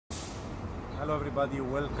Hello everybody,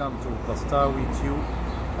 welcome to Tastawi Tube.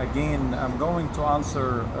 Again, I'm going to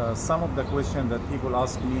answer some of the questions that people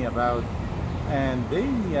ask me about, and they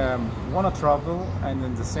want to travel, and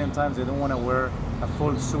at the same time they don't want to wear a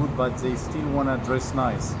full suit, but they still want to dress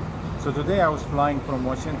nice. So today I was flying from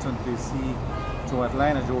Washington DC to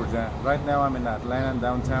Atlanta, Georgia. Right now I'm in Atlanta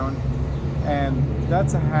downtown, and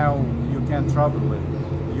that's how you can travel with.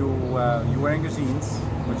 You're wearing your jeans,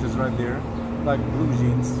 which is right there, like blue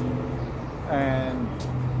jeans, and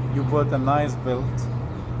you put a nice belt.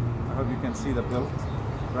 I hope you can see the belt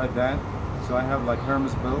right there. So I have like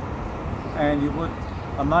Hermes belt, and you put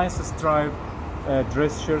a nice striped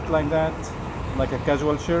dress shirt like that, like a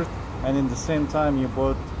casual shirt, and in the same time you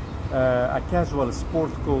put a casual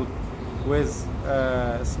sport coat with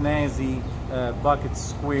snazzy bucket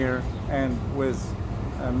square and with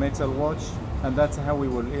a metal watch, and that's how we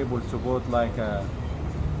were able to put like a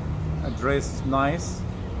dress nice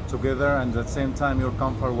together, and at the same time you're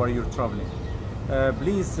comfort where you're traveling.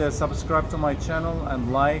 Please subscribe to my channel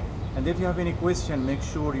and like, and if you have any question, make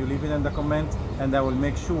sure you leave it in the comment, and I will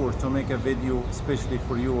make sure to make a video especially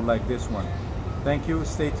for you like this one. Thank you,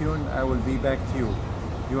 stay tuned, I will be back to you.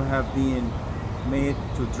 You have been made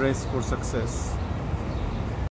to dress for success.